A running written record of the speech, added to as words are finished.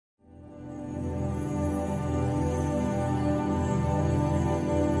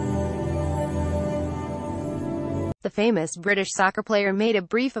The famous British soccer player made a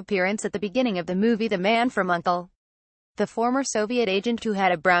brief appearance at the beginning of the movie The Man from U.N.C.L.E. The former Soviet agent who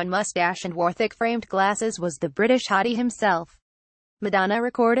had a brown mustache and wore thick-framed glasses was the British hottie himself. Madonna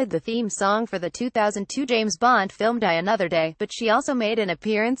recorded the theme song for the 2002 James Bond film Die Another Day, but she also made an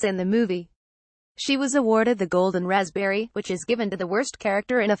appearance in the movie. She was awarded the Golden Raspberry, which is given to the worst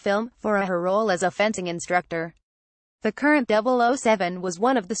character in a film, for her role as a fencing instructor. The current 007 was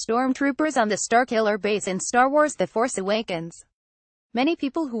one of the stormtroopers on the Starkiller base in Star Wars The Force Awakens. Many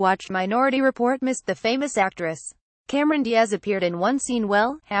people who watched Minority Report missed the famous actress. Cameron Diaz appeared in one scene.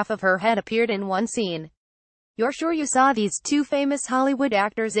 Well, half of her head appeared in one scene. You're sure you saw these two famous Hollywood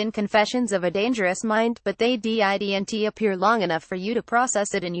actors in Confessions of a Dangerous Mind, but they didn't appear long enough for you to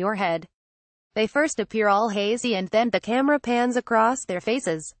process it in your head. They first appear all hazy and then the camera pans across their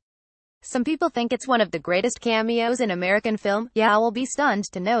faces. Some people think it's one of the greatest cameos in American film. Yeah, I'll be stunned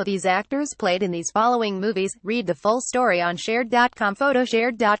to know these actors played in these following movies. Read the full story on shared.com.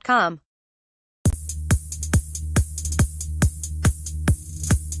 photoshared.com.